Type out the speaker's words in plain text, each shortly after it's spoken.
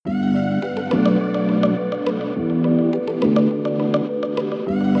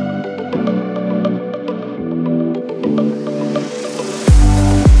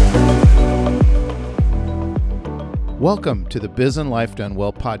Welcome to the Biz and Life Done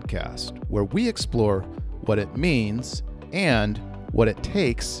Well podcast, where we explore what it means and what it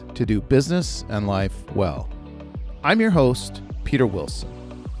takes to do business and life well. I'm your host, Peter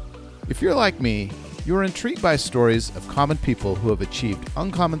Wilson. If you're like me, you're intrigued by stories of common people who have achieved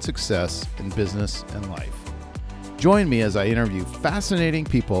uncommon success in business and life. Join me as I interview fascinating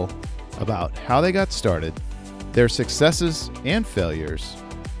people about how they got started, their successes and failures,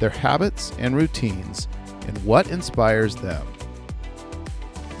 their habits and routines, and what inspires them.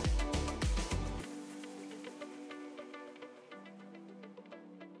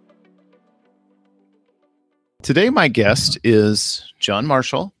 Today, my guest is John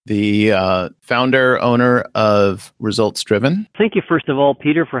Marshall, the founder, owner of Results Driven. Thank you, first of all,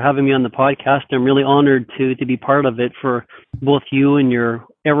 Peter, for having me on the podcast. I'm really honored to be part of it for both you and your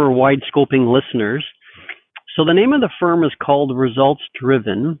ever wide-scoping listeners. So the name of the firm is called Results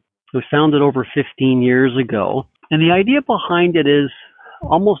Driven. It was founded over 15 years ago. And the idea behind it is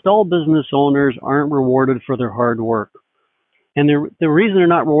almost all business owners aren't rewarded for their hard work. And the reason they're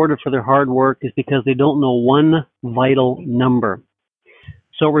not rewarded for their hard work is because they don't know one vital number.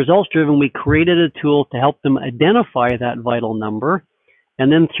 So Results Driven, we created a tool to help them identify that vital number. And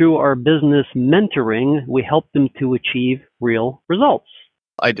then through our business mentoring, we help them to achieve real results.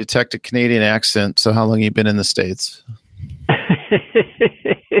 I detect a Canadian accent. So how long have you been in the States?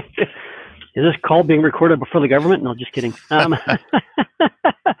 Is this call being recorded before the government? No, just kidding.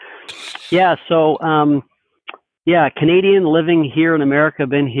 Canadian, living here in America,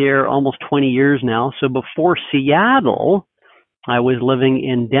 been here almost 20 years now. So before Seattle, I was living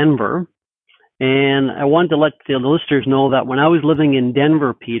in Denver. And I wanted to let the listeners know that when I was living in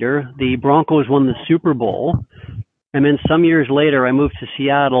Denver, Peter, the Broncos won the Super Bowl. And then some years later, I moved to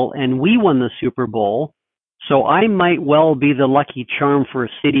Seattle and we won the Super Bowl. So I might well be the lucky charm for a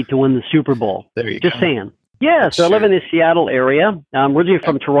city to win the Super Bowl. There you Just go. saying. Yeah, so Sure. I live in the Seattle area. I'm originally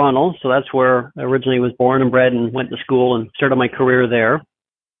from Toronto, so that's where I originally was born and bred and went to school and started my career there.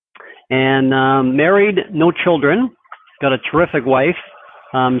 And married, no children, got a terrific wife.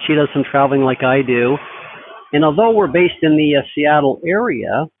 She does some traveling like I do. And although we're based in the Seattle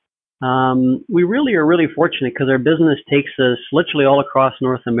area, we really are really fortunate because our business takes us literally all across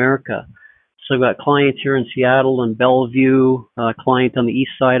North America. So I've got clients here in Seattle and Bellevue, a client on the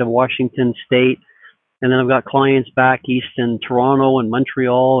east side of Washington State, and then I've got clients back east in Toronto and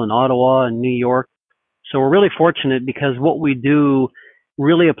Montreal and Ottawa and New York. So we're really fortunate because what we do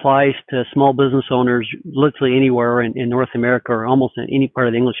really applies to small business owners literally anywhere in North America or almost in any part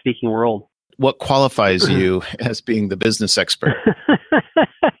of the English-speaking world. What qualifies you as being the business expert?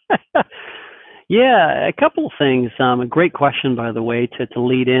 Yeah, a couple of things. A great question, by the way, to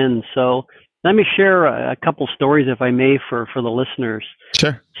lead in. So let me share a couple stories, if I may, for the listeners.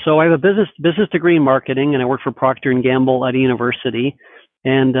 Sure. So I have a business degree in marketing, and I work for Procter & Gamble at a university.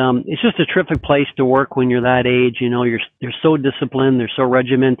 And it's just a terrific place to work when you're that age. You know, they're so disciplined, they're so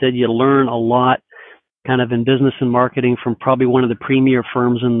regimented. You learn a lot kind of in business and marketing from probably one of the premier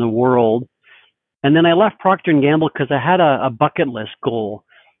firms in the world. And then I left Procter & Gamble because I had a bucket list goal.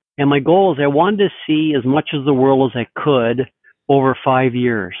 And my goal is I wanted to see as much of the world as I could over 5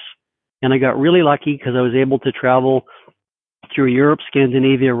 years. And I got really lucky because I was able to travel through Europe,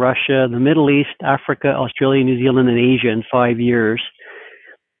 Scandinavia, Russia, the Middle East, Africa, Australia, New Zealand, and Asia in 5 years.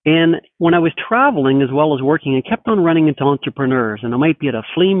 And when I was traveling as well as working, I kept on running into entrepreneurs. And it might be at a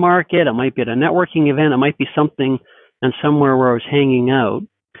flea market, it might be at a networking event, it might be something and somewhere where I was hanging out.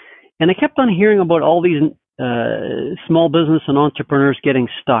 And I kept on hearing about all these small business and entrepreneurs getting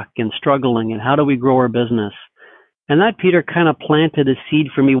stuck and struggling and how do we grow our business. And that, Peter, kind of planted a seed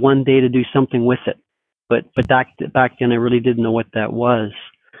for me one day to do something with it. But back then, I really didn't know what that was.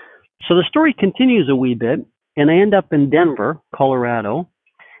 So the story continues a wee bit, and I end up in Denver, Colorado.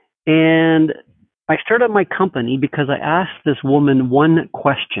 And I started my company because I asked this woman one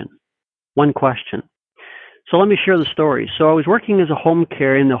question. So let me share the story. So I was working as a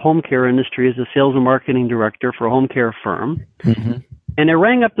in the home care industry as a sales and marketing director for a home care firm. Mm-hmm. And I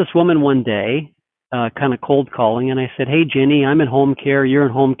rang up this woman one day, kind of cold calling, and I said, "Hey, Jenny, I'm in home care. You're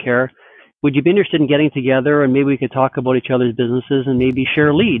in home care. Would you be interested in getting together and maybe we could talk about each other's businesses and maybe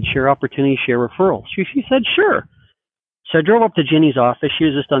share leads, share opportunities, share referrals?" She said, "Sure." So I drove up to Jenny's office. She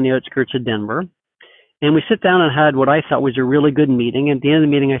was just on the outskirts of Denver. And we sit down and had what I thought was a really good meeting. At the end of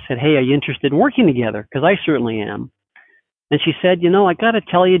the meeting, I said, "Hey, are you interested in working together? Because I certainly am." And she said, "I got to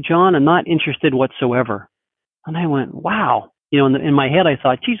tell you, John, I'm not interested whatsoever." And I went, wow. In my head, I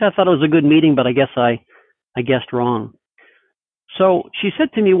thought, geez, I thought it was a good meeting, but I guess I guessed wrong. So she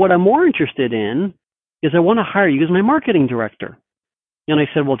said to me, "What I'm more interested in is I want to hire you as my marketing director." And I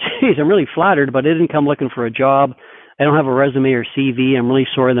said, "Well, geez, I'm really flattered, but I didn't come looking for a job. I don't have a resume or CV. I'm really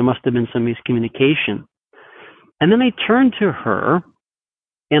sorry. There must have been some miscommunication. And then I turned to her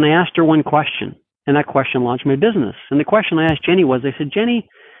and I asked her one question, and that question launched my business. And the question I asked Jenny was, I said, Jenny,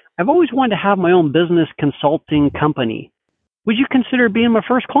 I've always wanted to have my own business consulting company. Would you consider being my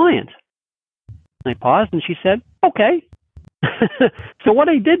first client? And I paused and she said, okay. So what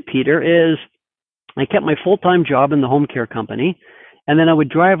I did, Peter, is I kept my full-time job in the home care company, and then I would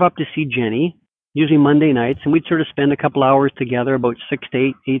drive up to see Jenny, usually Monday nights, and we'd sort of spend a couple hours together, about 6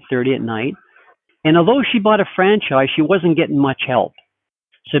 to 8:30 at night. And although she bought a franchise, she wasn't getting much help.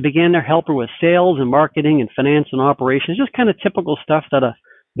 So I began to help her with sales and marketing and finance and operations, just kind of typical stuff that a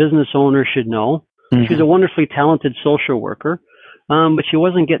business owner should know. Mm-hmm. She's a wonderfully talented social worker, but she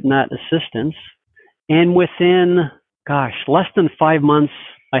wasn't getting that assistance. And within, less than 5 months,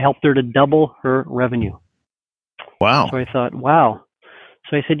 I helped her to double her revenue. Wow. So I thought, wow.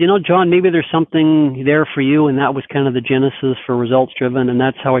 So I said, John, maybe there's something there for you. And that was kind of the genesis for Results Driven. And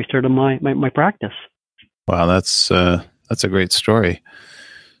that's how I started my practice. Wow, that's a great story.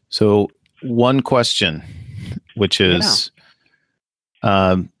 So one question, which is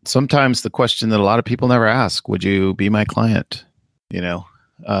sometimes the question that a lot of people never ask, would you be my client?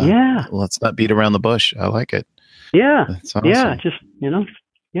 Let's not beat around the bush. I like it. Yeah. That's awesome. Yeah. Just,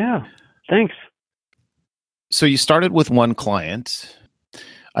 thanks. So you started with one client.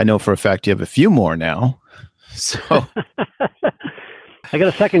 I know for a fact you have a few more now. So I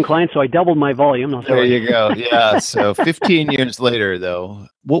got a second client, so I doubled my volume. There you go. Yeah. So 15 years later, though,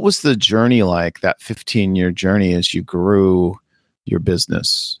 what was the journey like, that 15-year journey as you grew your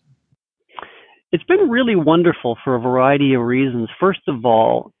business? It's been really wonderful for a variety of reasons. First of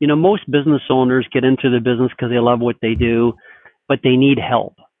all, most business owners get into the business because they love what they do, but they need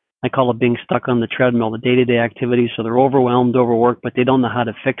help. I call it being stuck on the treadmill, the day-to-day activities. So they're overwhelmed, overworked, but they don't know how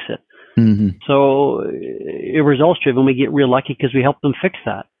to fix it. Mm-hmm. So at Results Driven, we get real lucky because we help them fix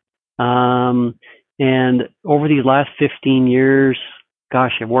that. And over these last 15 years,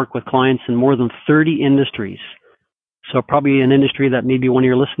 I've worked with clients in more than 30 industries. So probably an industry that maybe one of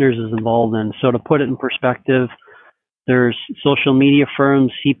your listeners is involved in. So to put it in perspective, there's social media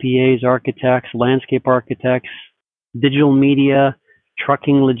firms, CPAs, architects, landscape architects, digital media,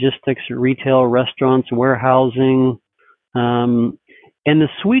 trucking, logistics, retail, restaurants, warehousing. And the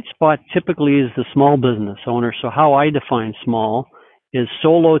sweet spot typically is the small business owner. So how I define small is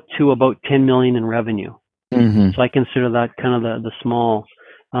solo to about 10 million in revenue. Mm-hmm. So I consider that kind of the small.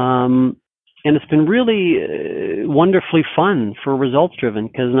 And it's been really wonderfully fun for Results Driven,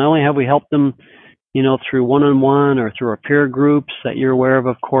 because not only have we helped them, through one-on-one or through our peer groups that you're aware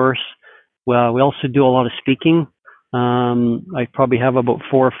of course. Well, we also do a lot of speaking. I probably have about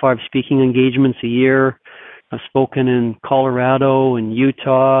 4 or 5 speaking engagements a year. I've spoken in Colorado and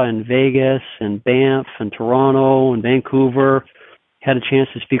Utah and Vegas and Banff and Toronto and Vancouver. Had a chance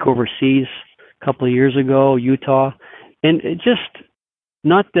to speak overseas a couple of years ago, Utah. And it just,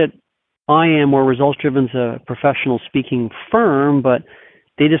 not that I am or Results Driven's a professional speaking firm, but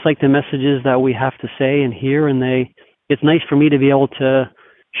they just like the messages that we have to say and hear. And it's nice for me to be able to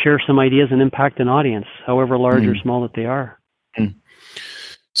share some ideas and impact an audience, however large or small that they are.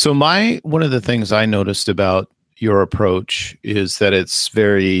 So one of the things I noticed about your approach is that it's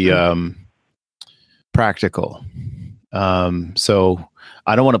very practical. So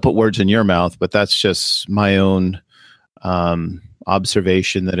I don't want to put words in your mouth, but that's just my own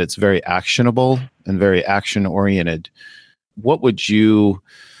observation, that it's very actionable and very action-oriented. What would you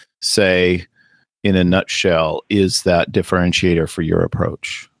say, in a nutshell, is that differentiator for your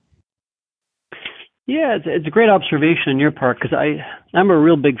approach? Yeah, it's a great observation on your part, because I'm a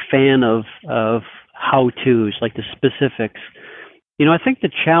real big fan of how-tos, like the specifics. I think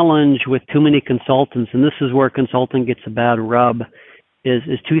the challenge with too many consultants, and this is where consulting gets a bad rub, is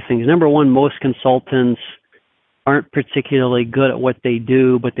 2 things. Number one, most consultants aren't particularly good at what they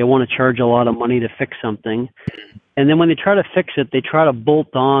do, but they want to charge a lot of money to fix something. And then when they try to fix it, they try to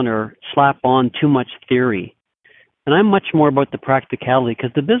bolt on or slap on too much theory. And I'm much more about the practicality,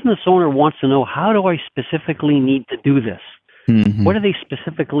 because the business owner wants to know, how do I specifically need to do this? Mm-hmm. What do they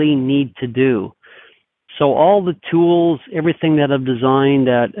specifically need to do? So all the tools, everything that I've designed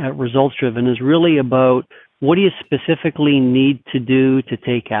at Results Driven is really about, what do you specifically need to do to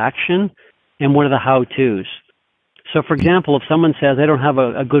take action, and what are the how-tos? So, for example, if someone says, I don't have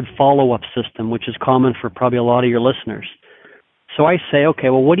a good follow-up system, which is common for probably a lot of your listeners. So I say, okay,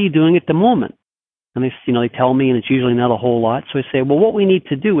 well, what are you doing at the moment? And they tell me, and it's usually not a whole lot. So I say, well, what we need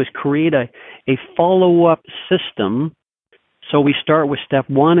to do is create a follow-up system. So we start with step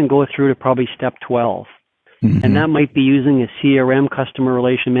 1 and go through to probably step 12. And that might be using a CRM, customer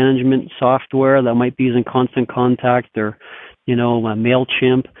relation management software. That might be using Constant Contact or, a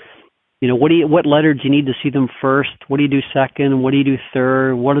MailChimp. What letter do you need to see them first? What do you do second? What do you do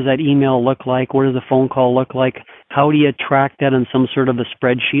third? What does that email look like? What does the phone call look like? How do you track that in some sort of a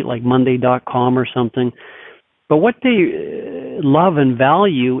spreadsheet like Monday.com or something? But what they love and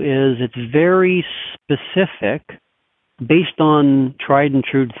value is it's very specific, based on tried and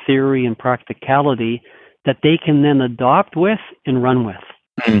true theory and practicality, that they can then adopt with and run with.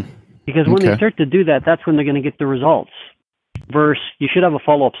 Because when they start to do that, that's when they're going to get the results. Versus, you should have a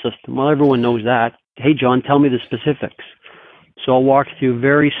follow-up system. Well, everyone knows that. Hey, John, tell me the specifics. So I'll walk through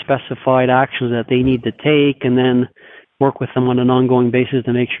very specified actions that they need to take and then work with them on an ongoing basis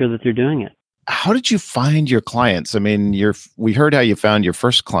to make sure that they're doing it. How did you find your clients? I mean, we heard how you found your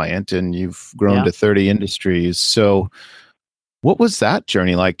first client and you've grown to 30 industries. So what was that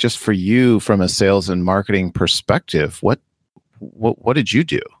journey like just for you from a sales and marketing perspective? What did you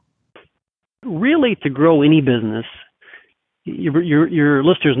do? Really, to grow any business, your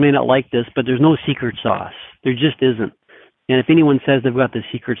listeners may not like this, but there's no secret sauce. There just isn't. And if anyone says they've got the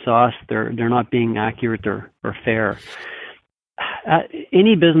secret sauce, they're not being accurate or fair.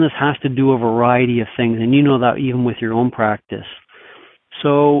 Any business has to do a variety of things, and you know that even with your own practice.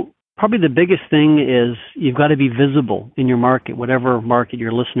 So probably the biggest thing is you've got to be visible in your market, whatever market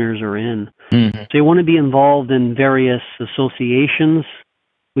your listeners are in. So you want to be involved in various associations.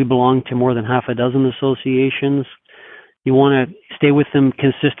 We belong to more than half a dozen associations. You want to stay with them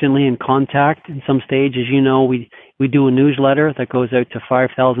consistently in contact. In some stage, as you know, we do a newsletter that goes out to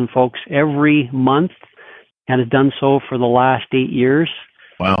 5,000 folks every month, and has done so for the last 8 years.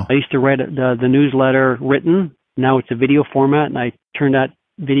 Wow. I used to write the newsletter written. Now it's a video format, and I turned that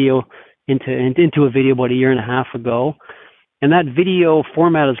video into a video about a year and a half ago. And that video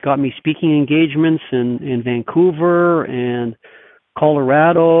format has got me speaking engagements in Vancouver and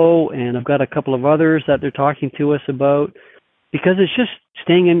Colorado, and I've got a couple of others that they're talking to us about, because it's just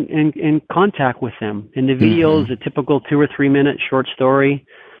staying in contact with them. And the video is a typical 2 or 3 minute short story.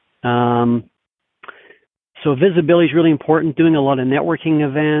 So visibility is really important, doing a lot of networking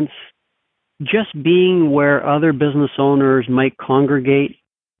events, just being where other business owners might congregate.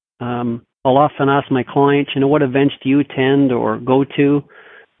 I'll often ask my clients, what events do you attend or go to,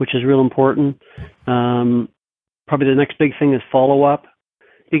 which is real important. Probably the next big thing is follow-up,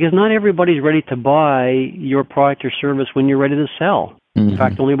 because not everybody's ready to buy your product or service when you're ready to sell. In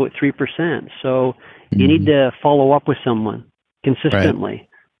fact, only about 3%. So you need to follow up with someone consistently.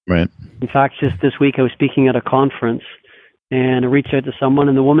 Right. In fact, just this week I was speaking at a conference, and I reached out to someone,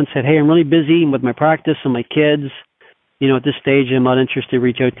 and the woman said, "Hey, I'm really busy with my practice and my kids. At this stage, I'm not interested.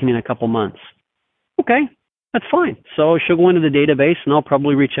 Reach out to me in a couple months." Okay, that's fine. So she'll go into the database, and I'll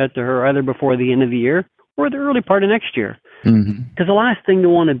probably reach out to her either before the end of the year or the early part of next year. Because the last thing you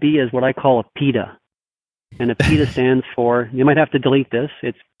want to be is what I call a PITA. And a PITA stands for, you might have to delete this,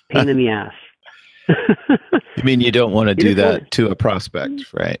 it's pain in the ass. You mean you don't want to do that to a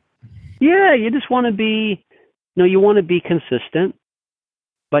prospect, right? Yeah, you just want to be, you want to be consistent,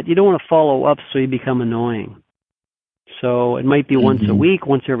 but you don't want to follow up so you become annoying. So it might be once a week,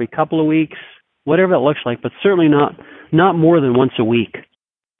 once every couple of weeks, whatever it looks like, but certainly not more than once a week,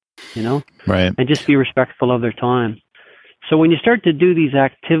 Right. And just be respectful of their time. So when you start to do these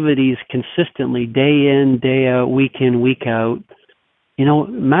activities consistently, day in, day out, week in, week out,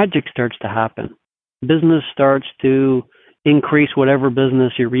 magic starts to happen. Business starts to increase whatever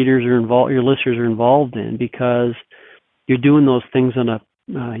business your readers are involved, your listeners are involved in, because you're doing those things on a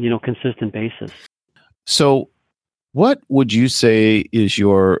consistent basis. So, what would you say is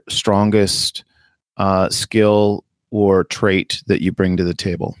your strongest skill or trait that you bring to the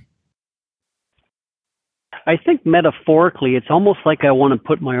table? I think metaphorically, it's almost like I want to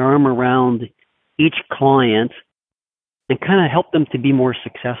put my arm around each client and kind of help them to be more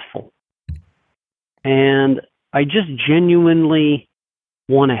successful. And I just genuinely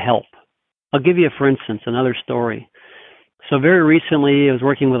want to help. I'll give you, for instance, another story. So very recently, I was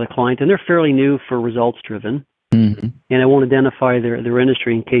working with a client, and they're fairly new for results driven. And I won't identify their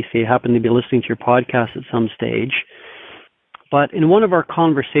industry in case they happen to be listening to your podcast at some stage. But in one of our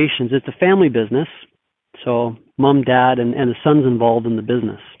conversations, it's a family business. So mom, dad, and the son's involved in the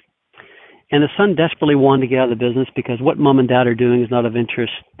business. And the son desperately wanted to get out of the business because what mom and dad are doing is not of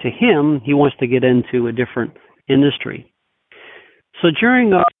interest to him. He wants to get into a different industry. So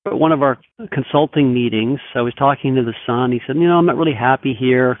during one of our consulting meetings, I was talking to the son. He said, I'm not really happy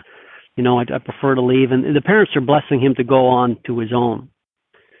here. I prefer to leave. And the parents are blessing him to go on to his own.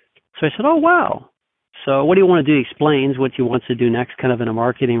 So I said, oh, wow. So what do you want to do? He explains what he wants to do next, kind of in a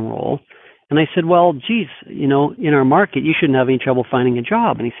marketing role. And I said, well, geez, in our market, you shouldn't have any trouble finding a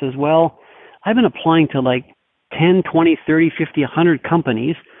job. And he says, well, I've been applying to like 10, 20, 30, 50, 100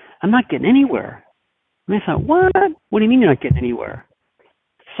 companies. I'm not getting anywhere. And I thought, what? What do you mean you're not getting anywhere?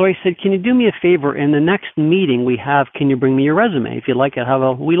 So I said, can you do me a favor? In the next meeting we have, can you bring me your resume? If you'd like it, how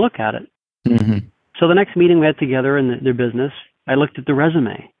about we look at it? Mm-hmm. So the next meeting we had together in their business, I looked at the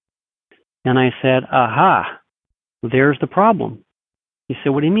resume. And I said, aha, there's the problem. He said,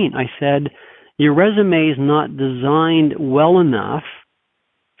 what do you mean? I said, your resume is not designed well enough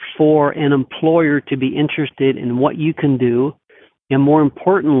for an employer to be interested in what you can do, and more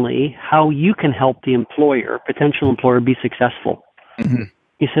importantly, how you can help the potential employer, be successful. Mm-hmm.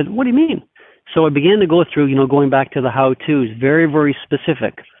 He said, what do you mean? So I began to go through, going back to the how-tos, very, very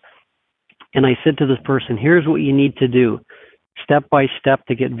specific. And I said to this person, here's what you need to do, step by step,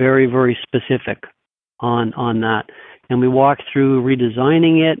 to get very, very specific on that. And we walked through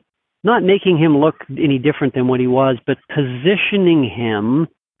redesigning it, not making him look any different than what he was, but positioning him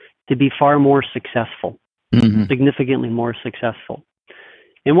to be far more successful, Mm-hmm. significantly more successful.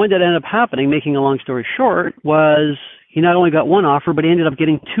 And what did end up happening, making a long story short, was he not only got one offer, but he ended up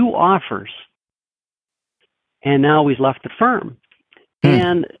getting 2 offers. And now he's left the firm.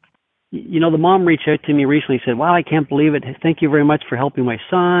 And, the mom reached out to me recently and said, wow, I can't believe it. Thank you very much for helping my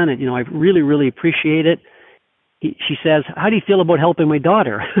son. And, I really, really appreciate it. She says, how do you feel about helping my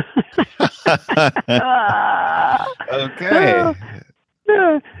daughter? Okay.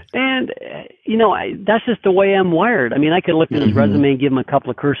 And, that's just the way I'm wired. I mean, I could look at his resume and give him a couple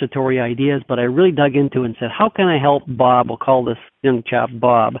of cursory ideas, but I really dug into it and said, how can I help Bob? We'll call this young chap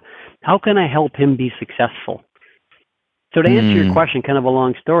Bob. How can I help him be successful? So to answer your question, kind of a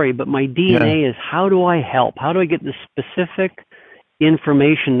long story, but my DNA is, how do I help? How do I get the specific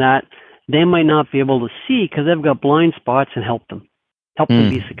information that they might not be able to see because they've got blind spots, and help them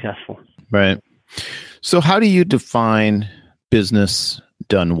be successful? Right. So how do you define business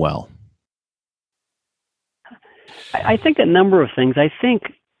done well? I think a number of things. I think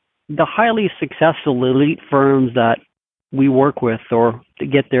the highly successful elite firms that we work with, or to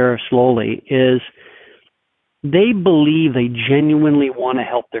get there slowly, is they believe they genuinely want to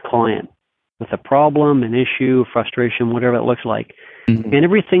help their client with a problem, an issue, frustration, whatever it looks like. Mm-hmm. And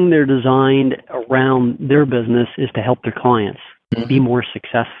everything they're designed around their business is to help their clients be more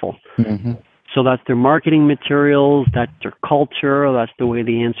successful. Mm-hmm. So that's their marketing materials, that's their culture, that's the way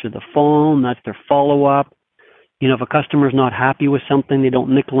they answer the phone, that's their follow-up. If a customer's not happy with something, they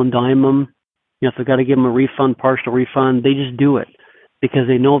don't nickel and dime them. If they've got to give them a refund, partial refund, they just do it because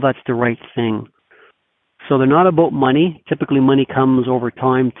they know that's the right thing. So they're not about money. Typically, money comes over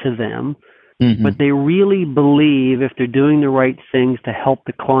time to them. Mm-hmm. But they really believe if they're doing the right things to help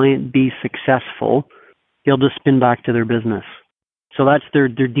the client be successful, they'll just spin back to their business. So that's their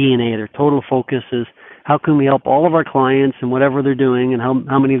DNA. Their total focus is, how can we help all of our clients and whatever they're doing and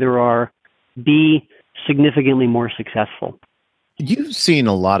how many there are be significantly more successful. You've seen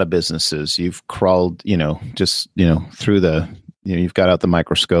a lot of businesses. You've crawled, through you've got out the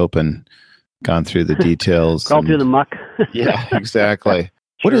microscope and gone through the details. Crawled through the muck. Yeah, exactly.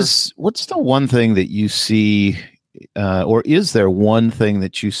 Sure. What's the one thing that you see, or is there one thing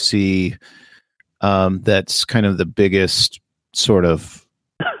that you see that's kind of the biggest sort of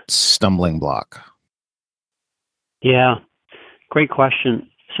stumbling block? Yeah, great question.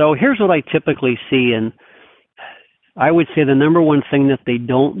 So here's what I typically see, and I would say the number one thing that they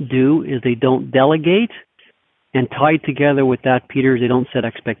don't do is they don't delegate, and tied together with that, Peter, is they don't set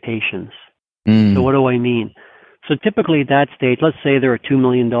expectations. So what do I mean? So typically at that stage, let's say they're a $2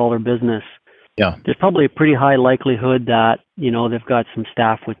 million business. Yeah. There's probably a pretty high likelihood that, they've got some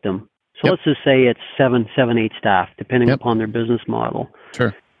staff with them. So let's just say it's 7, 8 staff, depending upon their business model.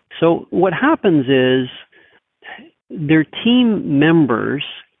 Sure. So what happens is their team members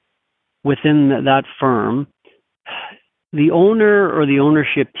within that firm, the owner or the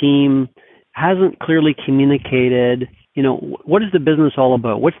ownership team hasn't clearly communicated, what is the business all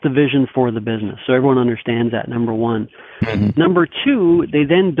about? What's the vision for the business? So everyone understands that, number one. Mm-hmm. Number two, they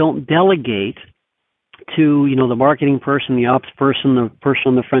then don't delegate to, the marketing person, the ops person, the person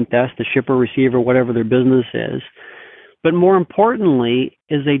on the front desk, the shipper, receiver, whatever their business is. But more importantly,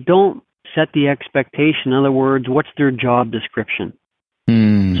 is they don't set the expectation. In other words, what's their job description?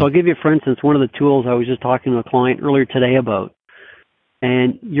 So I'll give you, for instance, one of the tools I was just talking to a client earlier today about,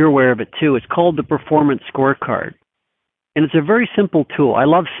 and you're aware of it too. It's called the Performance Scorecard. And it's a very simple tool. I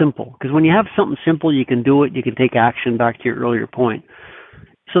love simple, because when you have something simple, you can do it, you can take action, back to your earlier point.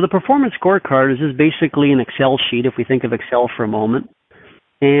 So the Performance Scorecard is just basically an Excel sheet, if we think of Excel for a moment.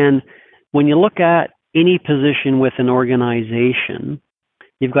 And when you look at any position with an organization,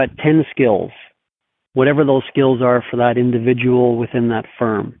 you've got 10 skills, whatever those skills are for that individual within that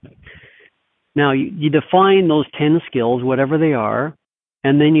firm. Now, you define those 10 skills, whatever they are,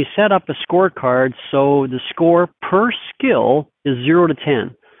 and then you set up a scorecard so the score per skill is 0 to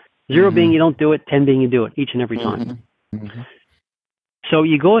 10. 0 being you don't do it, 10 being you do it each and every time. So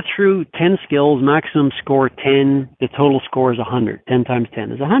you go through 10 skills, maximum score 10, the total score is 100. 10 times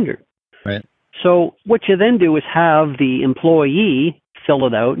 10 is 100. Right. So what you then do is have the employee fill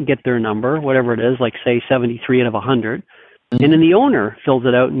it out and get their number, whatever it is, like say 73 out of 100. And then the owner fills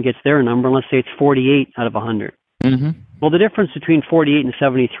it out and gets their number, and let's say it's 48 out of 100. Well, the difference between 48 and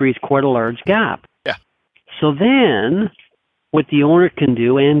 73 is quite a large gap. Yeah. So then what the owner can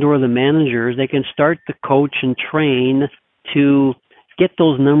do, and or the managers, they can start to coach and train to get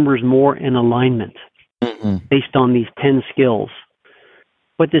those numbers more in alignment based on these 10 skills.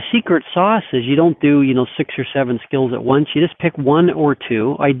 But the secret sauce is you don't do, 6 or 7 skills at once. You just pick 1 or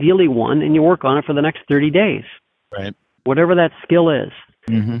 2, ideally 1, and you work on it for the next 30 days. Right. Whatever that skill is.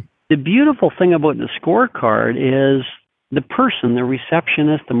 The beautiful thing about the scorecard is the person, the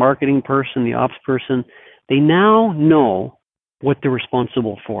receptionist, the marketing person, the ops person, they now know what they're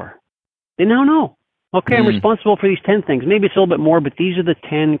responsible for. They now know. Okay, I'm responsible for these 10 things. Maybe it's a little bit more, but these are the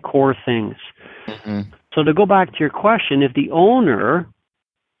 10 core things. So to go back to your question, if the owner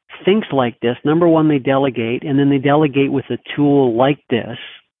thinks like this, number one, they delegate, and then they delegate with a tool like this.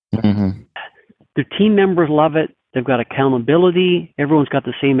 Their team members love it. They've got accountability. Everyone's got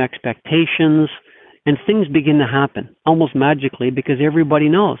the same expectations, and things begin to happen almost magically because everybody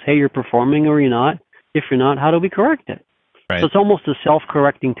knows, hey, you're performing or you're not. If you're not, how do we correct it? Right. So it's almost a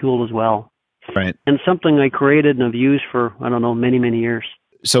self-correcting tool as well. Right. And something I created and have used for, many, many years.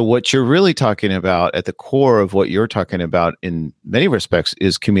 So what you're really talking about at the core of what you're talking about in many respects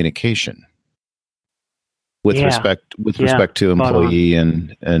is communication with respect to employee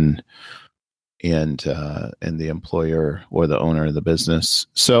and the employer or the owner of the business.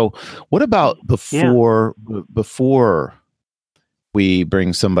 So what about before we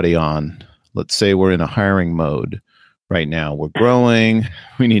bring somebody on? Let's say we're in a hiring mode right now. We're growing.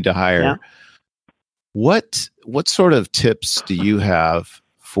 We need to hire. Yeah. What sort of tips do you have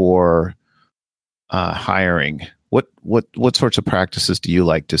for hiring? What sorts of practices do you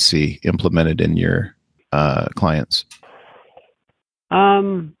like to see implemented in your clients?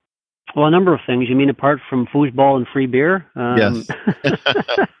 Well, a number of things. You mean apart from foosball and free beer? Yes.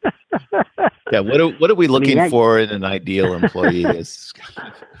 Yeah. What are we looking for in an ideal employee? It's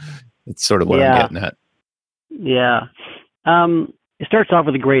sort of what I'm getting at. Yeah. It starts off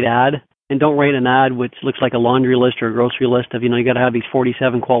with a great ad, and don't write an ad which looks like a laundry list or a grocery list of, you got to have these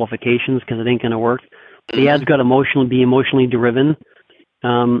 47 qualifications because it ain't going to work. The ad's got to be emotionally driven.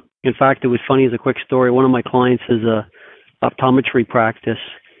 In fact, it was funny as a quick story. One of my clients is a optometry practice,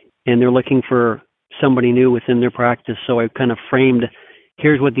 and they're looking for somebody new within their practice. So I kind of framed,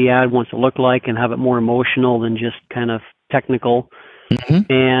 here's what the ad wants to look like and have it more emotional than just kind of technical.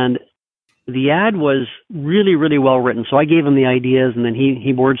 And the ad was really, really well written. So I gave him the ideas, and then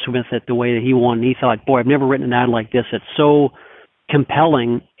he wordsmithed it the way that he wanted. He thought, boy, I've never written an ad like this. It's so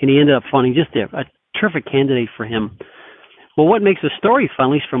compelling. And he ended up finding just a terrific candidate for him. Well, what makes the story fun,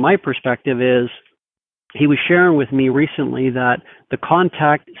 at least from my perspective, is he was sharing with me recently that the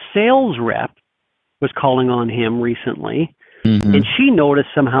contact sales rep was calling on him recently, and she noticed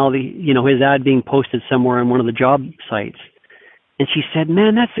somehow his ad being posted somewhere on one of the job sites, and she said,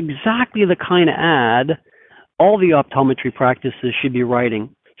 "Man, that's exactly the kind of ad all the optometry practices should be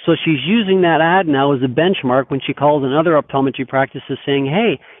writing." So she's using that ad now as a benchmark when she calls another optometry practices saying,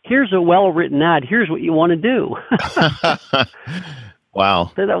 "Hey, here's a well-written ad. Here's what you want to do."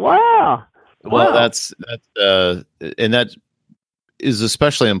 Wow. So wow. Well, that's and that is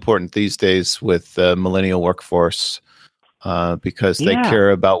especially important these days with the millennial workforce because they care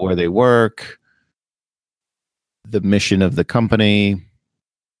about where they work, the mission of the company.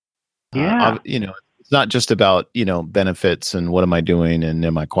 It's not just about benefits and what am I doing and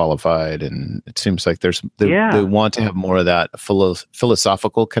am I qualified, and it seems like they want to have more of that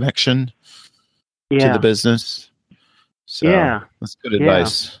philosophical connection to the business. So that's good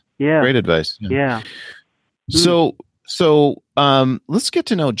advice. Yeah. Great advice. Yeah. So let's get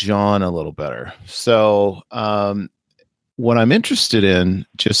to know John a little better. So what I'm interested in,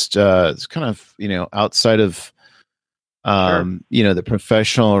 just it's kind of outside of the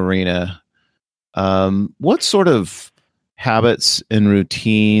professional arena. What sort of habits and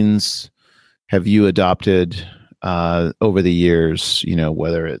routines have you adopted over the years?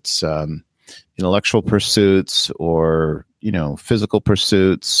 Whether it's intellectual pursuits or physical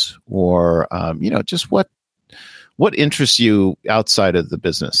pursuits, or just what what interests you outside of the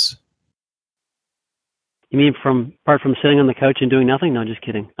business? You mean apart from sitting on the couch and doing nothing? No, just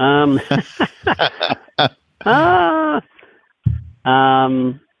kidding.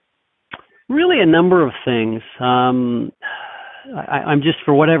 Really a number of things. I'm just,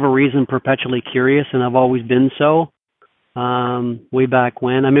 for whatever reason, perpetually curious, and I've always been so. Way back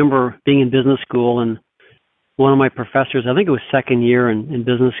when, I remember being in business school, and one of my professors, I think it was second year in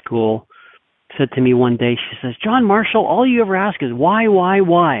business school, said to me one day, she says, "John Marshall, all you ever ask is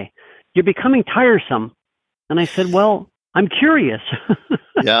why? You're becoming tiresome." And I said, "Well, I'm curious."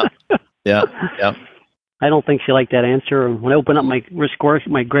 Yeah. I don't think she liked that answer. And when I opened up my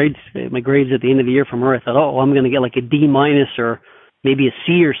grades at the end of the year from her, I thought, "Oh, I'm going to get like a D- or maybe a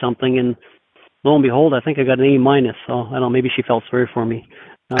C or something." And lo and behold, I think I got an A-. So I don't know, maybe she felt sorry for me.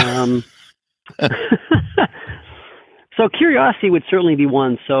 So curiosity would certainly be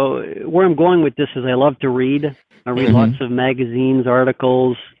one. So where I'm going with this is I love to read. I read lots of magazines,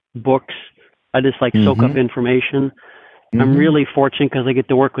 articles, books. I just like soak up information. I'm really fortunate because I get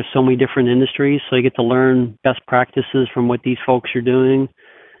to work with so many different industries. So I get to learn best practices from what these folks are doing.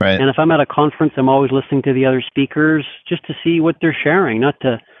 Right. And if I'm at a conference, I'm always listening to the other speakers just to see what they're sharing, not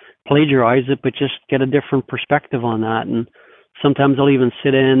to plagiarize it, but just get a different perspective on that. And sometimes I'll even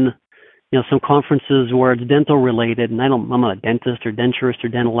sit in, some conferences where it's dental related, and I'm not a dentist or denturist or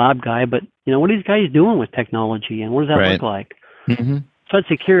dental lab guy, but what are these guys doing with technology, and what does that look like? So I'd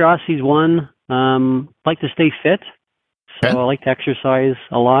say curiosity is one. Like to stay fit. So I like to exercise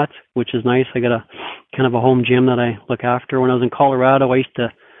a lot, which is nice. I got a kind of a home gym that I look after. When I was in Colorado, I used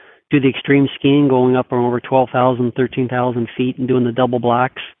to do the extreme skiing, going up over 12,000, 13,000 feet and doing the double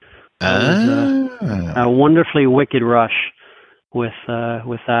blacks. It was a wonderfully wicked rush with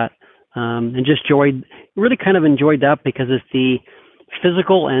that. And just really kind of enjoyed that because it's the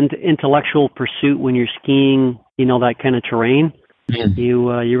physical and intellectual pursuit when you're skiing, that kind of terrain.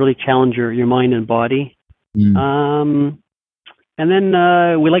 You really challenge your mind and body. And then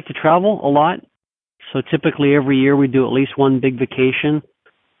we like to travel a lot. So typically every year we do at least one big vacation,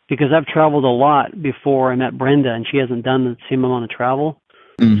 because I've traveled a lot before I met Brenda, and she hasn't done the same amount of travel.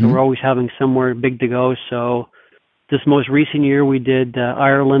 So we're always having somewhere big to go. So this most recent year we did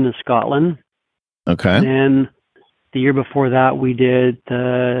Ireland and Scotland. Okay. And the year before that we did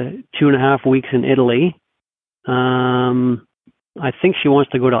 2.5 weeks in Italy. I think she wants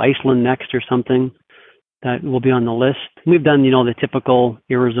to go to Iceland next or something. That will be on the list. We've done, the typical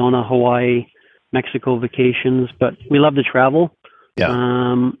Arizona, Hawaii, Mexico vacations, but we love to travel.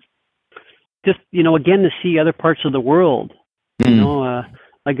 Yeah. Just, again, to see other parts of the world.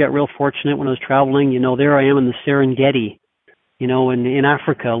 I got real fortunate when I was traveling. There I am in the Serengeti, in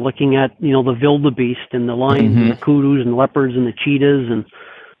Africa, looking at, the wildebeest and the lions and the kudus and leopards and the cheetahs and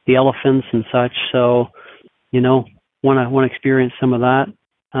the elephants and such. So, want to experience some of that.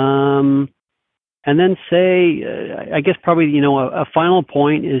 And then I guess probably, a final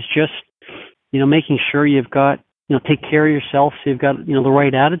point is just, making sure you've got, take care of yourself so you've got, the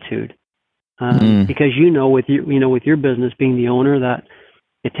right attitude. Because with your business being the owner, that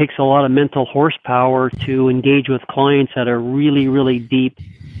it takes a lot of mental horsepower to engage with clients at a really, really deep,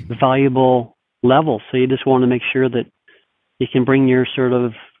 valuable level. So you just want to make sure that you can bring your sort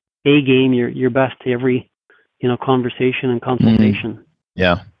of A game, your best to every, conversation and consultation.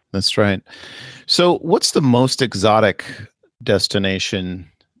 Yeah, that's right. So what's the most exotic destination?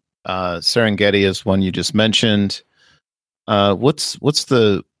 Serengeti is one you just mentioned. What's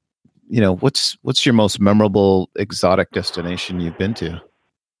the, what's your most memorable exotic destination you've been to?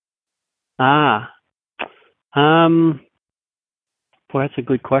 Boy, that's a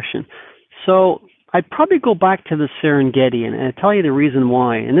good question. So I'd probably go back to the Serengeti, and I'll tell you the reason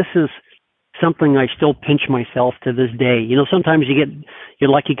why. And this is something I still pinch myself to this day. Sometimes you're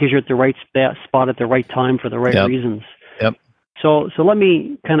lucky because you're at the right spot at the right time for the right reasons. Yep. So let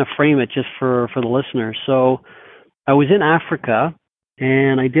me kind of frame it just for the listeners. So I was in Africa,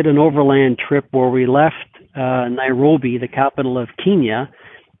 and I did an overland trip where we left Nairobi, the capital of Kenya,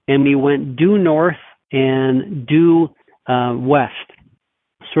 and we went due north and due west,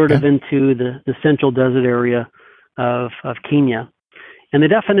 sort of into the central desert area of Kenya. And the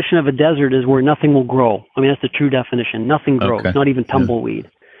definition of a desert is where nothing will grow. I mean, that's the true definition. Nothing grows, not even tumbleweed.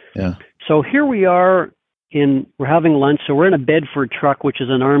 Yeah. So here we are we're having lunch. So we're in a Bedford truck, which is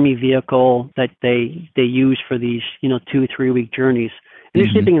an army vehicle that they use for these, 2-3 week journeys. And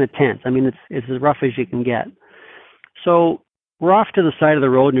you're sleeping in a tent. I mean, it's as rough as you can get. So we're off to the side of the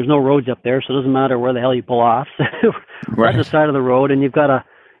road, and there's no roads up there, so it doesn't matter where the hell you pull off. We're at the side of the road, and you've got a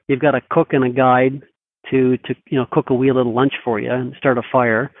cook and a guide to cook a wee little lunch for you and start a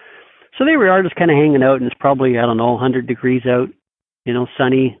fire. So they were just kind of hanging out, and it's probably, I don't know, 100 degrees out,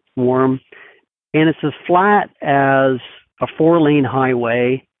 sunny, warm. And it's as flat as a 4-lane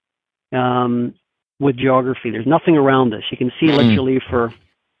highway with geography. There's nothing around us. You can see literally for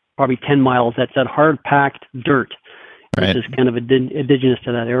probably 10 miles. That's that hard-packed dirt, which is kind of indigenous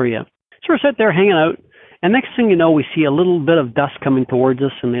to that area. So we're sitting there hanging out, and next thing you know, we see a little bit of dust coming towards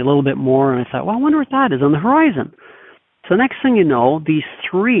us, and a little bit more, and I thought, well, I wonder what that is on the horizon. So next thing you know, these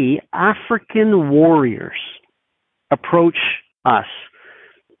 3 African warriors approach us.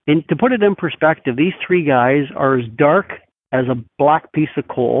 And to put it in perspective, these 3 guys are as dark as a black piece of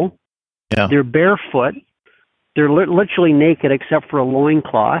coal. Yeah. They're barefoot. They're literally naked except for a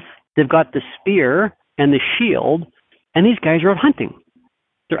loincloth. They've got the spear and the shield, and these guys are out hunting.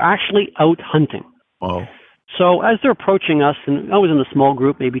 They're actually out hunting. Wow. So as they're approaching us, and I was in a small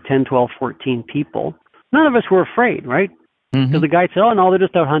group, maybe 10, 12, 14 people, none of us were afraid, right? Mm-hmm. So the guide said, oh, no, they're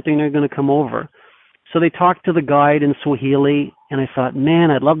just out hunting. They're going to come over. So they talked to the guide in Swahili, and I thought,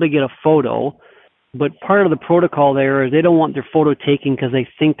 man, I'd love to get a photo. But part of the protocol there is they don't want their photo taken because they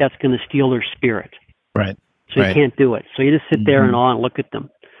think that's going to steal their spirit. Right. So you can't do it. So you just sit there and awe and look at them.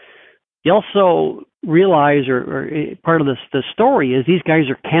 You also realize, or part of the story is these guys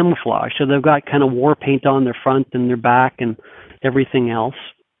are camouflaged. So they've got kind of war paint on their front and their back and everything else.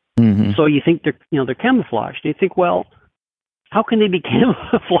 Mm-hmm. So you think they're camouflaged. You think, well, how can they be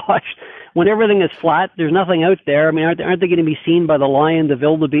camouflaged when everything is flat? There's nothing out there. I mean, aren't they going to be seen by the lion, the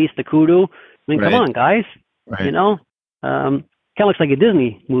wildebeest, the kudu? I mean, come on, guys. Right. Kind of looks like a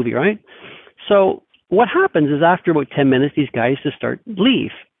Disney movie, right? So what happens is after about 10 minutes, these guys just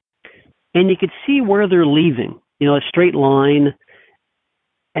leave. And you could see where they're leaving, a straight line.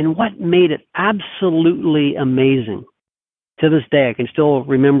 And what made it absolutely amazing, to this day, I can still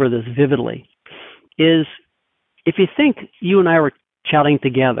remember this vividly, is if you think you and I were chatting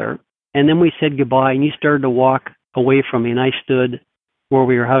together, and then we said goodbye, and you started to walk away from me, and I stood where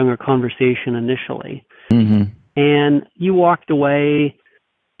we were having our conversation initially, and you walked away,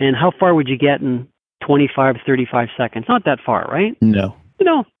 and how far would you get in 25, 35 seconds? Not that far, right? No.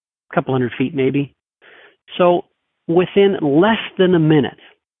 A couple 100 feet maybe. So within less than a minute,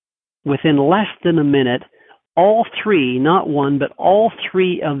 all 3, not one, but all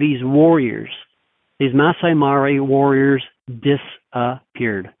 3 of these warriors, these Masai Mara warriors,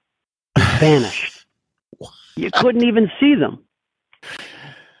 disappeared. Vanished. You couldn't even see them.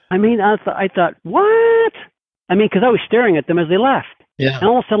 I mean, I thought, what? I mean, because I was staring at them as they left. Yeah. And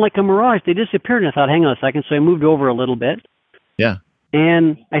all of a sudden, like a mirage, they disappeared. And I thought, hang on a second. So I moved over a little bit. Yeah.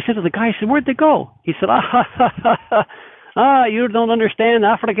 And I said to the guy, I said, where'd they go? He said, you don't understand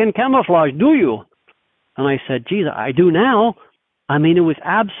African camouflage, do you? And I said, geez, I do now. I mean, it was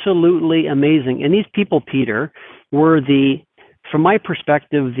absolutely amazing. And these people, Peter, were from my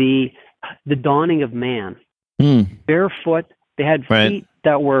perspective, the dawning of man. Barefoot. They had feet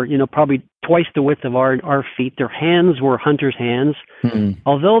that were, probably twice the width of our feet. Their hands were hunter's hands.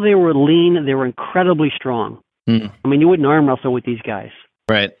 Although they were lean, they were incredibly strong. I mean, you wouldn't arm wrestle with these guys.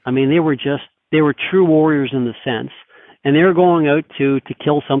 Right. I mean, they were true warriors in the sense, and they were going out to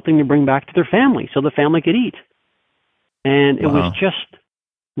kill something to bring back to their family so the family could eat. And it was just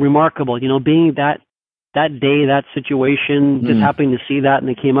remarkable, being that day, that situation, just happening to see that, and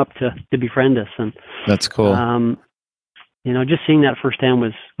they came up to befriend us. And that's cool. Just seeing that firsthand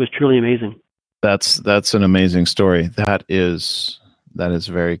was truly amazing. That's an amazing story. That is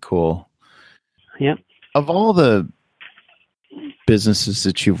very cool. Yeah. Of all the businesses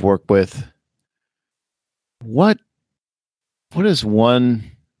that you've worked with, what is one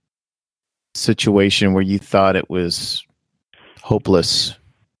situation where you thought it was hopeless?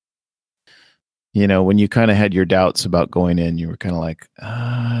 When you kind of had your doubts about going in, you were kind of like,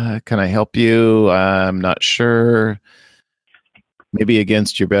 can I help you? I'm not sure. Maybe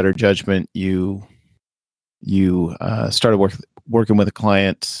against your better judgment, you started working with a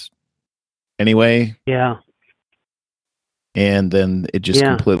client anyway. Yeah. And then it just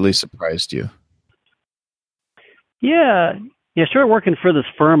completely surprised you. Yeah. I started working for this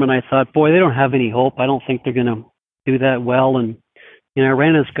firm, and I thought, boy, they don't have any hope. I don't think they're going to do that well. And I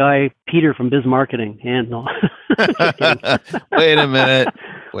ran this guy, Peter from Biz Marketing, and no. Wait a minute.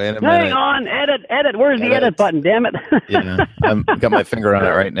 Hang on, edit. Where's the edit button? Damn it! Yeah, I've got my finger on it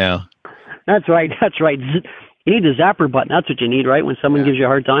right now. That's right. You need the zapper button. That's what you need, right? When someone gives you a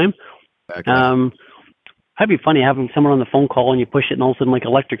hard time. Exactly. That'd be funny having someone on the phone call and you push it, and all of a sudden, like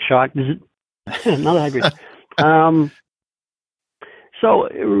electric shock. Another hybrid. So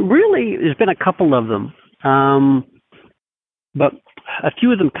really, there's been a couple of them, but a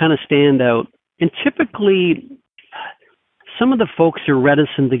few of them kind of stand out. And typically, some of the folks are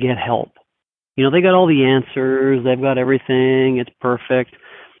reticent to get help. They got all the answers, they've got everything, it's perfect.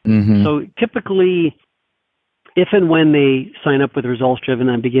 Mm-hmm. So typically, if and when they sign up with Results Driven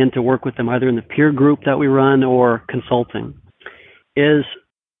and begin to work with them, either in the peer group that we run or consulting, is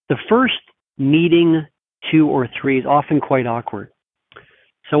the first meeting, 2 or 3, is often quite awkward.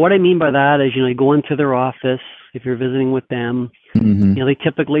 So what I mean by that is, you go into their office, if you're visiting with them, Mm-hmm. they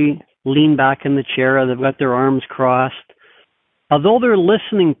typically lean back in the chair, they've got their arms crossed. Although they're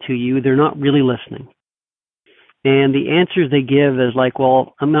listening to you, they're not really listening. And the answers they give is like,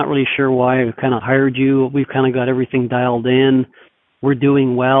 well, I'm not really sure why I kind of hired you. We've kind of got everything dialed in. We're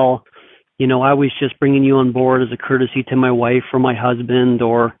doing well. I was just bringing you on board as a courtesy to my wife or my husband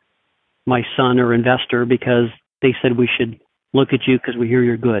or my son or investor because they said we should look at you because we hear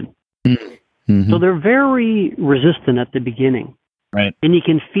you're good. Mm-hmm. So they're very resistant at the beginning. Right. And you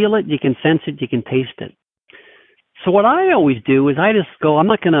can feel it, you can sense it, you can taste it. So what I always do is I just go, I'm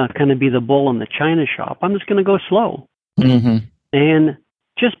not going to kind of be the bull in the china shop. I'm just going to go slow Mm-hmm. and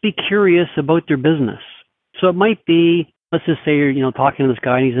just be curious about their business. So it might be, let's just say you're, talking to this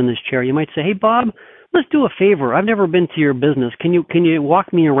guy and he's in this chair. You might say, hey, Bob, let's do a favor. I've never been to your business. Can you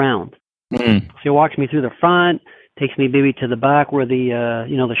walk me around? Mm-hmm. So he walks me through the front, takes me maybe to the back where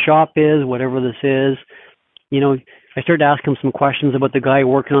the shop is, whatever this is. I started to ask him some questions about the guy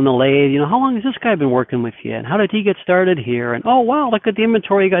working on the lathe. How long has this guy been working with you? And how did he get started here? And, oh, wow, look at the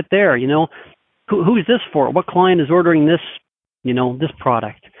inventory you got there. Who's this for? What client is ordering this, this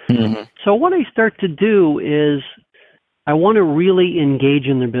product? Mm-hmm. So what I start to do is I want to really engage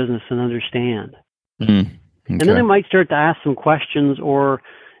in their business and understand. Mm-hmm. Okay. And then I might start to ask some questions, or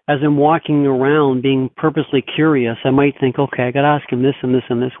as I'm walking around being purposely curious, I might think, okay, I got to ask him this and this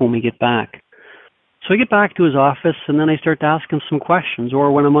and this when we get back. So I get back to his office, and then I start to ask him some questions,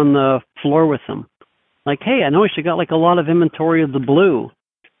 or when I'm on the floor with him, like, hey, I noticed you got like a lot of inventory of the blue,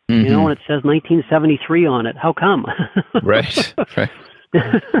 Mm-hmm. and it says 1973 on it. How come? Right.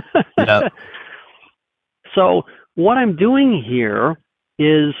 Yeah. So what I'm doing here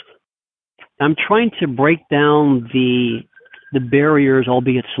is I'm trying to break down the barriers,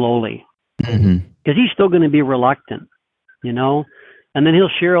 albeit slowly, Mm-hmm. because he's still going to be reluctant, And then he'll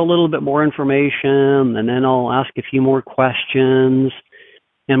share a little bit more information, and then I'll ask a few more questions.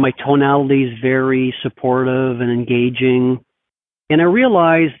 And my tonality is very supportive and engaging. And I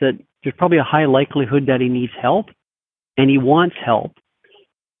realize that there's probably a high likelihood that he needs help, and he wants help.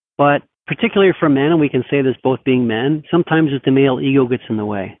 But particularly for men, and we can say this both being men, sometimes it's the male ego gets in the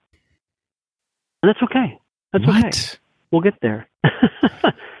way. And that's okay. That's What? okay. We'll get there.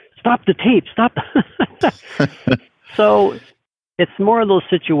 Stop the tape. Stop. So it's more of those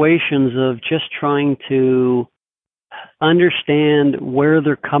situations of just trying to understand where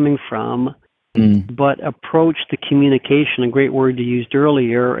they're coming from, but approach the communication, a great word you used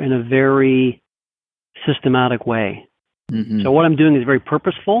earlier, in a very systematic way. Mm-hmm. So what I'm doing is very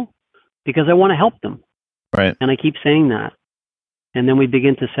purposeful because I want to help them. Right. And I keep saying that. And then we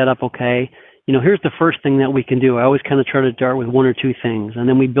begin to set up, okay, here's the first thing that we can do. I always kind of try to start with 1 or 2 things, and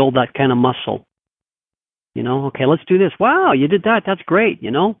then we build that kind of muscle. Okay, let's do this. Wow, you did that. That's great.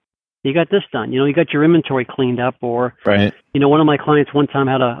 You got this done. You got your inventory cleaned up, or, Right. One of my clients one time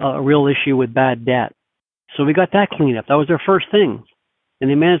had a real issue with bad debt. So we got that cleaned up. That was their first thing. And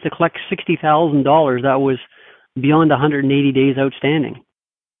they managed to collect $60,000 that was beyond 180 days outstanding.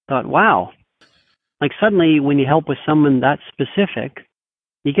 Thought, wow. Like suddenly when you help with someone that specific,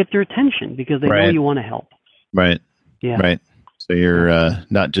 you get their attention because they know Right. you want to help. Right. Yeah. Right. So you're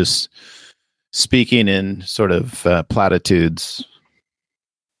not just speaking in sort of platitudes.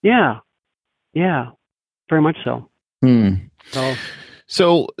 Yeah. Yeah. Very much so. Hmm.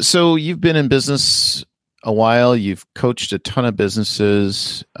 So, So you've been in business a while. You've coached a ton of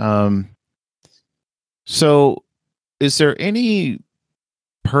businesses. So is there any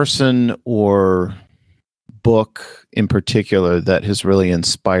person or book in particular that has really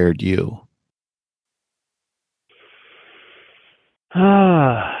inspired you?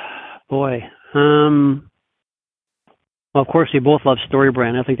 boy. Well, of course, we both love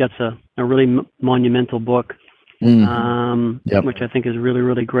StoryBrand. I think that's a really monumental book, Yep. which I think is really,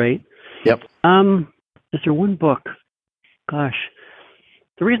 really great. Yep. Is there one book? Gosh,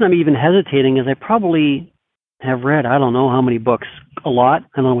 the reason I'm even hesitating is I probably have read, I don't know how many books, a lot.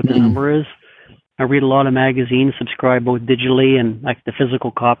 I don't know what the number is. I read a lot of magazines, subscribe both digitally and like the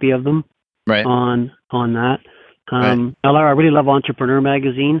physical copy of them. Right. On that. Right. I really love Entrepreneur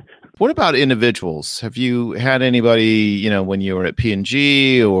Magazine. What about individuals? Have you had anybody, when you were at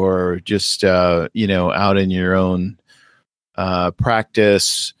P&G or just, out in your own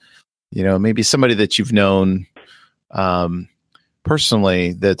practice, maybe somebody that you've known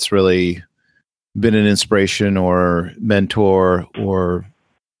personally that's really been an inspiration or mentor or,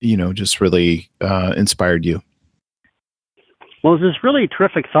 just really inspired you? Well, there's this really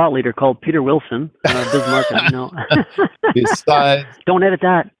terrific thought leader called Peter Wilson, Biz Marketing. No. Besides, don't edit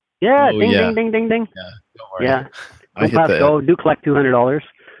that. Yeah, Oh, ding, yeah. ding, ding, ding, ding. yeah, don't worry. Yeah, I don't hit pass the go. Do collect $200.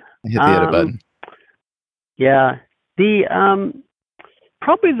 edit button. Yeah, the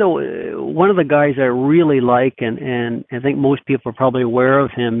probably one of the guys I really like, and I think most people are probably aware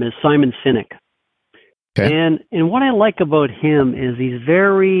of him, is Simon Sinek. Okay. And what I like about him is he's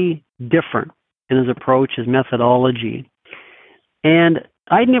very different in his approach, his methodology. And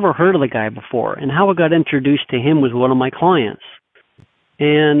I'd never heard of the guy before. And how I got introduced to him was one of my clients.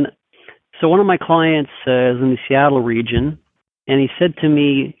 And so one of my clients is in the Seattle region, and he said to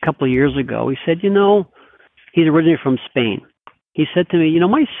me a couple of years ago, he said, he's originally from Spain. He said to me,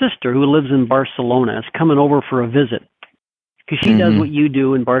 my sister who lives in Barcelona is coming over for a visit because she does what you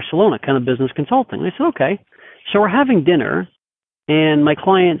do in Barcelona, kind of business consulting. I said, okay. So we're having dinner, and my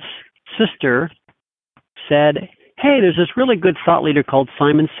client's sister said, hey, there's this really good thought leader called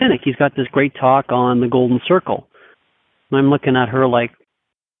Simon Sinek. He's got this great talk on the Golden Circle. And I'm looking at her like,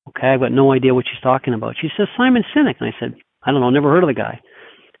 okay, I've got no idea what she's talking about. She says, Simon Sinek. And I said, I don't know, never heard of the guy.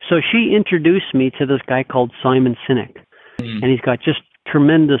 So she introduced me to this guy called Simon Sinek. And he's got just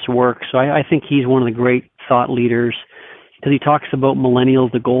tremendous work. So I think he's one of the great thought leaders because he talks about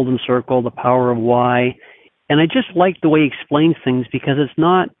millennials, the Golden Circle, the power of why. And I just like the way he explains things because it's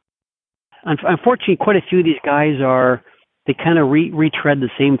not, unfortunately, quite a few of these guys they kind of retread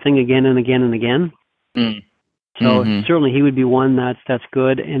the same thing again and again and again. So certainly he would be one that's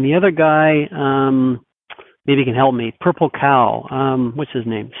good. And the other guy, maybe he can help me, Purple Cow, what's his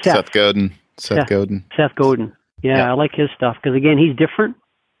name? Seth Godin. Seth Godin. Yeah, I like his stuff because, again, he's different.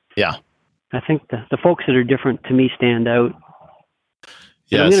 Yeah. I think the folks that are different to me stand out.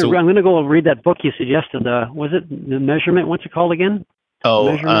 Yeah, I'm going to go read that book you suggested. Was it The Measurement? What's it called again?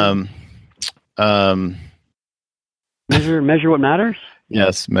 Oh, Measure What Matters?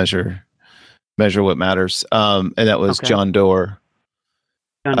 Yes, Measure What Matters. And that was John Doerr.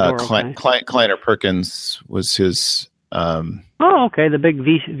 Kleiner Perkins was his. Okay. The big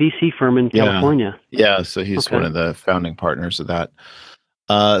VC firm in California. Yeah, so he's one of the founding partners of that.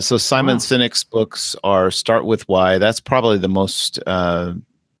 So Simon Sinek's books are Start With Why. That's probably the most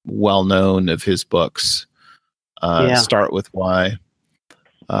well-known of his books. Start With Why.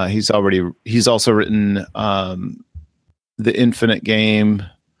 He's also written The Infinite Game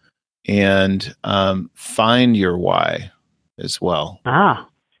and Find Your Why as well.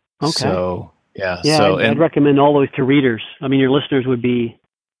 Okay. So, yeah. Yeah, so, I'd recommend all those to readers. I mean, your listeners would do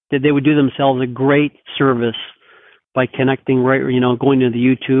themselves a great service by connecting, going to the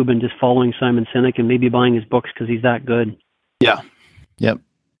YouTube and just following Simon Sinek and maybe buying his books because he's that good. Yeah. Yep.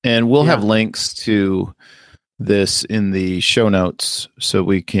 And we'll have links to this in the show notes so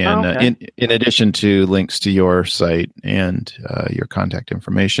we can, in addition to links to your site and your contact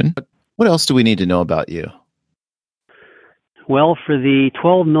information. What else do we need to know about you? Well, for the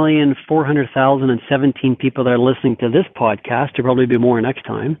 12,400,017 people that are listening to this podcast, there'll probably be more next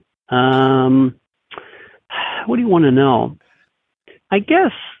time. What do you want to know? I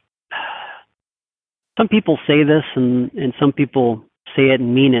guess some people say this and some people say it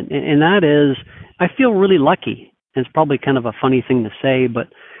and mean it. And that is, I feel really lucky. And it's probably kind of a funny thing to say, but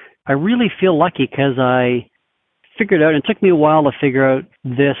I really feel lucky because I figured out, and it took me a while to figure out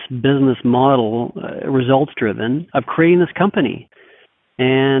this business model, results driven, of creating this company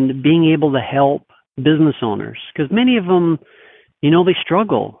and being able to help business owners. Because many of them, they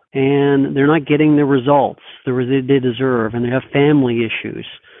struggle and they're not getting the results they deserve, and they have family issues.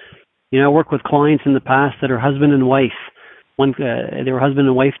 I work with clients in the past that are husband and wife. They were husband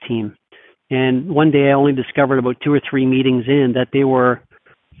and wife team. And one day I only discovered about 2 or 3 meetings in that they were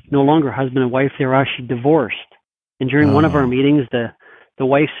no longer husband and wife. They were actually divorced. And during one of our meetings, the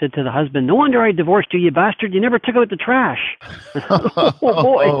wife said to the husband, "No wonder I divorced you, you bastard. You never took out the trash." Oh,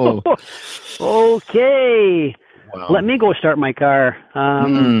 boy. Okay. Wow. Let me go start my car.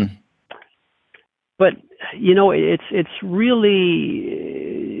 But, it's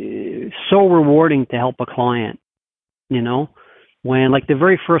really so rewarding to help a client, when, like, the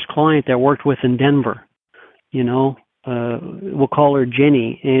very first client that I worked with in Denver, we'll call her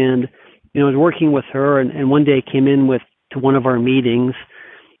Jenny. And, I was working with her, and one day I came in to one of our meetings,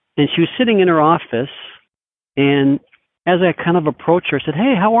 and she was sitting in her office, and as I kind of approached her, I said,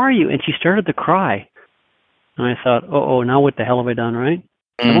 "Hey, how are you?" And she started to cry. And I thought, now what the hell have I done, right?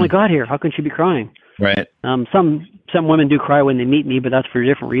 I've only got here. How can she be crying? Right. Some women do cry when they meet me, but that's for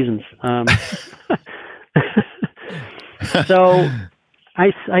different reasons. So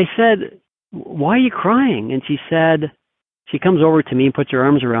I said, why are you crying? And she said, she comes over to me and puts her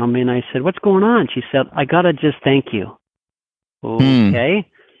arms around me, and I said, what's going on? She said, I got to just thank you. Okay.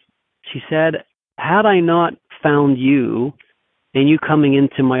 She said, had I not found you and you coming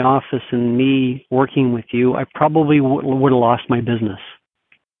into my office and me working with you, I probably would have lost my business.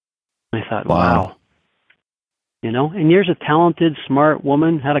 I thought, wow. You know, and here's a talented, smart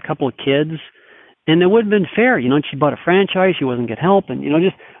woman, had a couple of kids, and it would have been fair. You know, and she bought a franchise, she wasn't getting help, and, you know,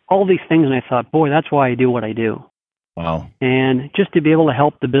 just all these things. And I thought, boy, that's why I do what I do. Wow. And just to be able to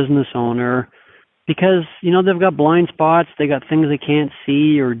help the business owner, because, you know, they've got blind spots, they got things they can't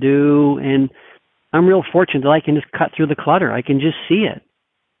see or do, and I'm real fortunate that I can just cut through the clutter. I can just see it.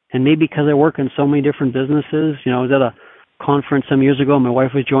 And maybe because I work in so many different businesses, you know, I was at a conference some years ago, my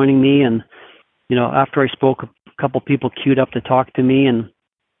wife was joining me, and, you know, after I spoke, a couple people queued up to talk to me, and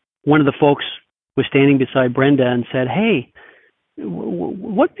one of the folks was standing beside Brenda and said, hey,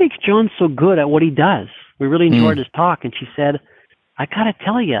 what makes John so good at what he does? We really enjoyed his talk. And she said, I got to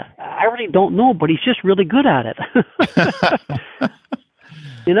tell you, I really don't know, but he's just really good at it.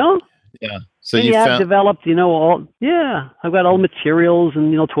 You know? Yeah. So and I've developed, you know, I've got all materials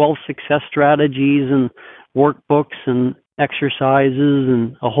and, you know, 12 success strategies and workbooks and exercises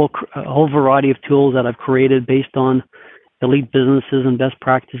and a whole variety of tools that I've created based on elite businesses and best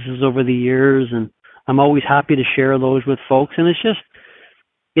practices over the years. And I'm always happy to share those with folks. And it's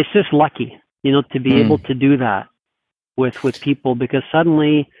just lucky, you know, to be able to do that with people, because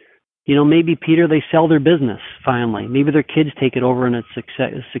suddenly, you know, maybe Peter, they sell their business finally. Maybe their kids take it over and it's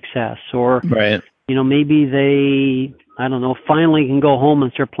success. Or, right. You know, maybe they, I don't know, finally can go home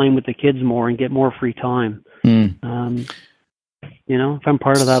and start playing with the kids more and get more free time. You know, if I'm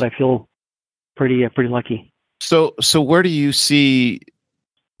part of that, I feel pretty lucky. So where do you see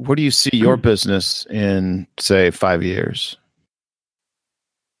your business in, say, 5 years?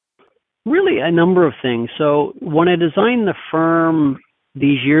 Really a number of things. So when I designed the firm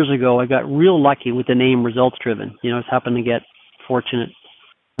these years ago, I got real lucky with the name Results Driven. You know, I just happened to get fortunate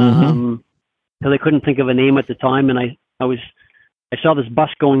because I couldn't think of a name at the time, and I saw this bus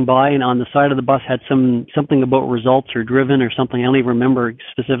going by, and on the side of the bus had something about results or driven or something. I don't even remember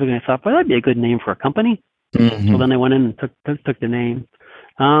specifically. I thought, well, that'd be a good name for a company. So then I went in and took the name.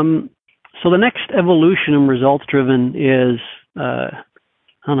 So the next evolution in Results Driven is I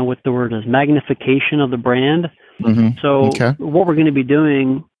don't know what the word is, magnification of the brand. So what we're going to be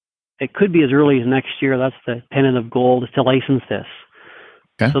doing, it could be as early as next year. That's the tentative goal, is to license this.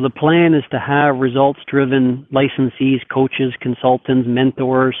 Okay. So the plan is to have results-driven licensees, coaches, consultants,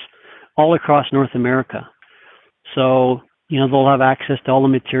 mentors, all across North America. So, you know, they'll have access to all the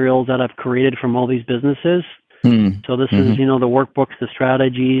materials that I've created from all these businesses. So this is, you know, the workbooks, the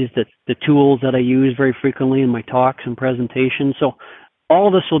strategies, the tools that I use very frequently in my talks and presentations. So all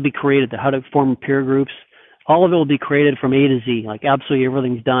of this will be created, how to form peer groups. All of it will be created from A to Z, like absolutely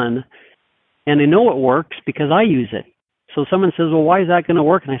everything's done. And I know it works because I use it. So someone says, well, why is that going to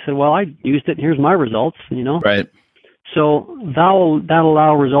work? And I said, well, I used it, and here's my results, you know? Right. So that'll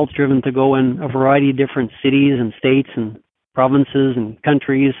allow Results Driven to go in a variety of different cities and states and provinces and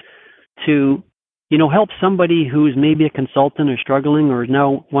countries to, you know, help somebody who's maybe a consultant or struggling or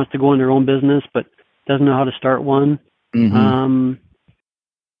now wants to go in their own business but doesn't know how to start one. And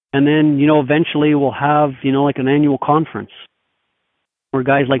then, you know, eventually we'll have, you know, like an annual conference where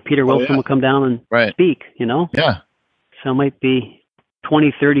guys like Peter Wilson will come down and speak, you know? Yeah. So it might be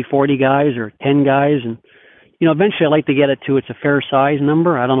 20, 30, 40 guys or 10 guys. And, you know, eventually I'd like to get it to, it's a fair size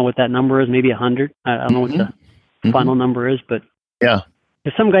number. I don't know what that number is, maybe 100. I don't know what the final number is, but yeah.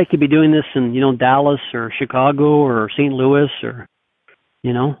 If some guy could be doing this in, you know, Dallas or Chicago or St. Louis or,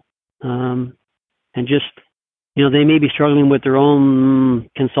 you know, and just, you know, they may be struggling with their own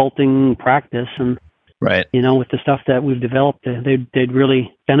consulting practice and, you know, with the stuff that we've developed, they'd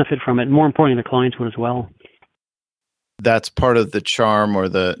really benefit from it. More importantly, the clients would as well. That's part of the charm, or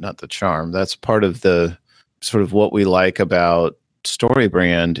not the charm, that's part of the sort of what we like about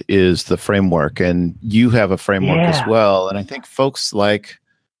StoryBrand is the framework. And you have a framework as well. And I think folks like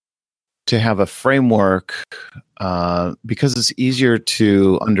to have a framework because it's easier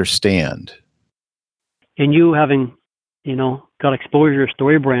to understand. And you having, you know, got exposure to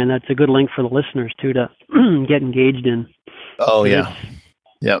StoryBrand, that's a good link for the listeners too to get engaged in. Oh, yeah.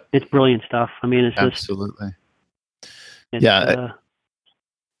 Yep. It's brilliant stuff. I mean, it's absolutely.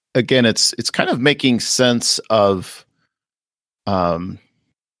 Again, it's kind of making sense of, wouldn't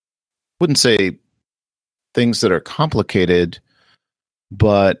say things that are complicated,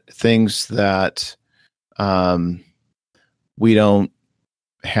 but things that we don't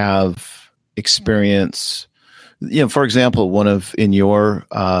have experience For example, one of in your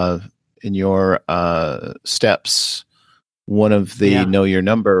steps, one of the know your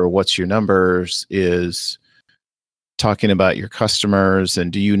number or what's your numbers is talking about your customers,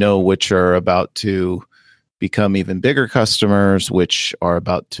 and do you know which are about to become even bigger customers, which are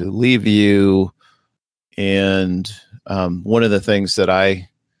about to leave you. And one of the things that I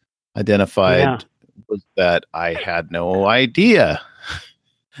identified was that I had no idea.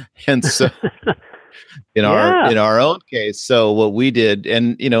 And so in our own case, so what we did,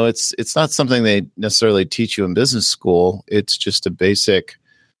 and it's not something they necessarily teach you in business school. It's just a basic,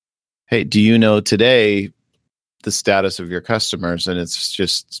 hey, do you know today the status of your customers? And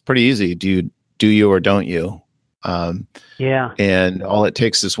it's pretty easy. Do you or don't you? And all it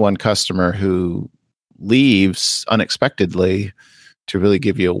takes is one customer who leaves unexpectedly to really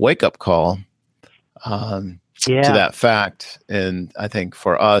give you a wake-up call to that fact. And I think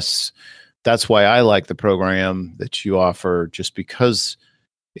for us, that's why I like the program that you offer, just because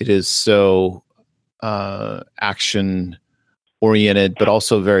it is so action oriented, but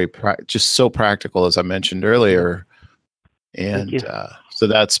also very just so practical, as I mentioned earlier. And so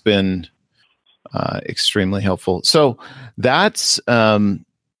that's been extremely helpful. So that's good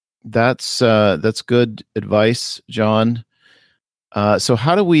advice, John. So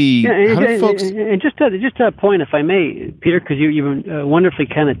how do we? Folks? And just to a point, if I may, Peter, because you wonderfully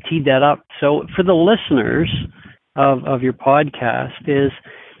kind of teed that up. So for the listeners of your podcast, is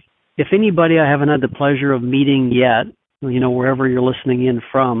if anybody I haven't had the pleasure of meeting yet, wherever you're listening in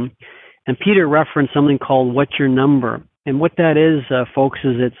from, and Peter referenced something called "What's Your Number," and what that is, folks,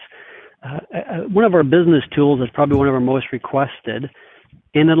 is it's one of our business tools. It's probably one of our most requested.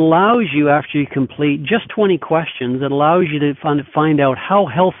 And it allows you, after you complete just 20 questions, it allows you to find out how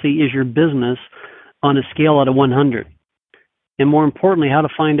healthy is your business on a scale out of 100. And more importantly, how to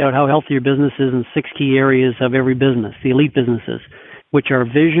find out how healthy your business is in 6 key areas of every business, the elite businesses, which are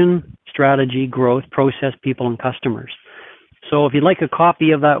vision, strategy, growth, process, people, and customers. So if you'd like a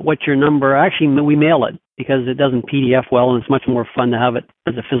copy of that, What's Your Number? Actually, we mail it because it doesn't PDF well, and it's much more fun to have it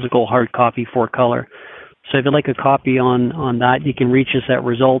as a physical hard copy, 4-color. So if you'd like a copy on that, you can reach us at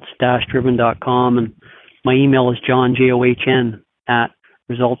results-driven.com. And my email is john,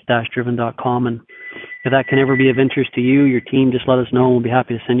 @results-driven.com. And if that can ever be of interest to you, your team, just let us know and we'll be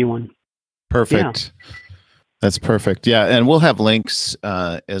happy to send you one. Perfect. Yeah. That's perfect. Yeah. And we'll have links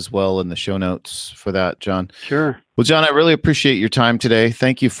as well in the show notes for that, John. Sure. Well, John, I really appreciate your time today.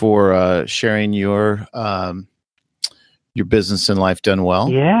 Thank you for sharing your business and life done well.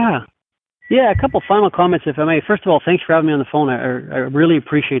 Yeah, a couple final comments, if I may. First of all, thanks for having me on the phone. I really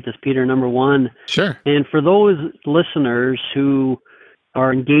appreciate this, Peter, number one. Sure. And for those listeners who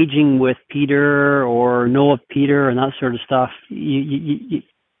are engaging with Peter or know of Peter and that sort of stuff, he's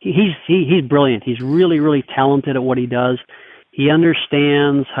brilliant. He's really, really talented at what he does. He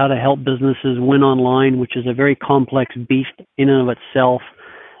understands how to help businesses win online, which is a very complex beast in and of itself.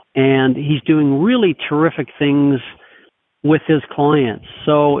 And he's doing really terrific things with his clients.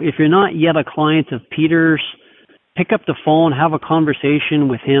 So if you're not yet a client of Peter's, pick up the phone, have a conversation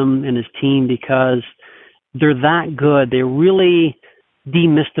with him and his team, because they're that good. They really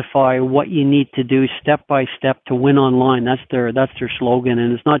demystify what you need to do step by step to win online. That's their slogan.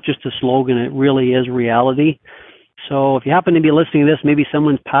 And it's not just a slogan, it really is reality. So if you happen to be listening to this, maybe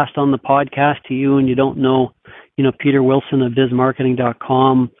someone's passed on the podcast to you and you don't know, Peter Wilson of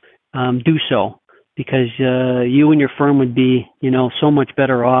bizmarketing.com, do so. Because you and your firm would be, so much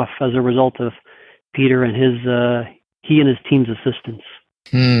better off as a result of Peter and he and his team's assistance.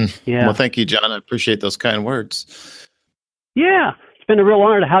 Yeah. Well, thank you, John. I appreciate those kind words. Yeah, it's been a real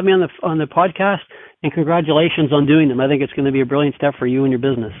honor to have me on the podcast, and congratulations on doing them. I think it's going to be a brilliant step for you and your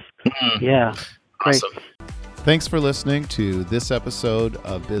business. Yeah, great. Awesome. Thanks for listening to this episode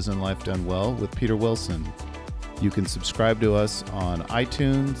of Biz and Life Done Well with Peter Wilson. You can subscribe to us on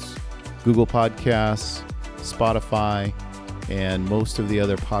iTunes, Google Podcasts, Spotify, and most of the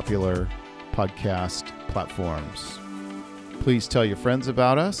other popular podcast platforms. Please tell your friends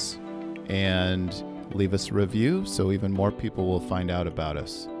about us and leave us a review so even more people will find out about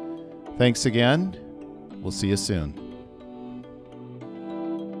us. Thanks again. We'll see you soon.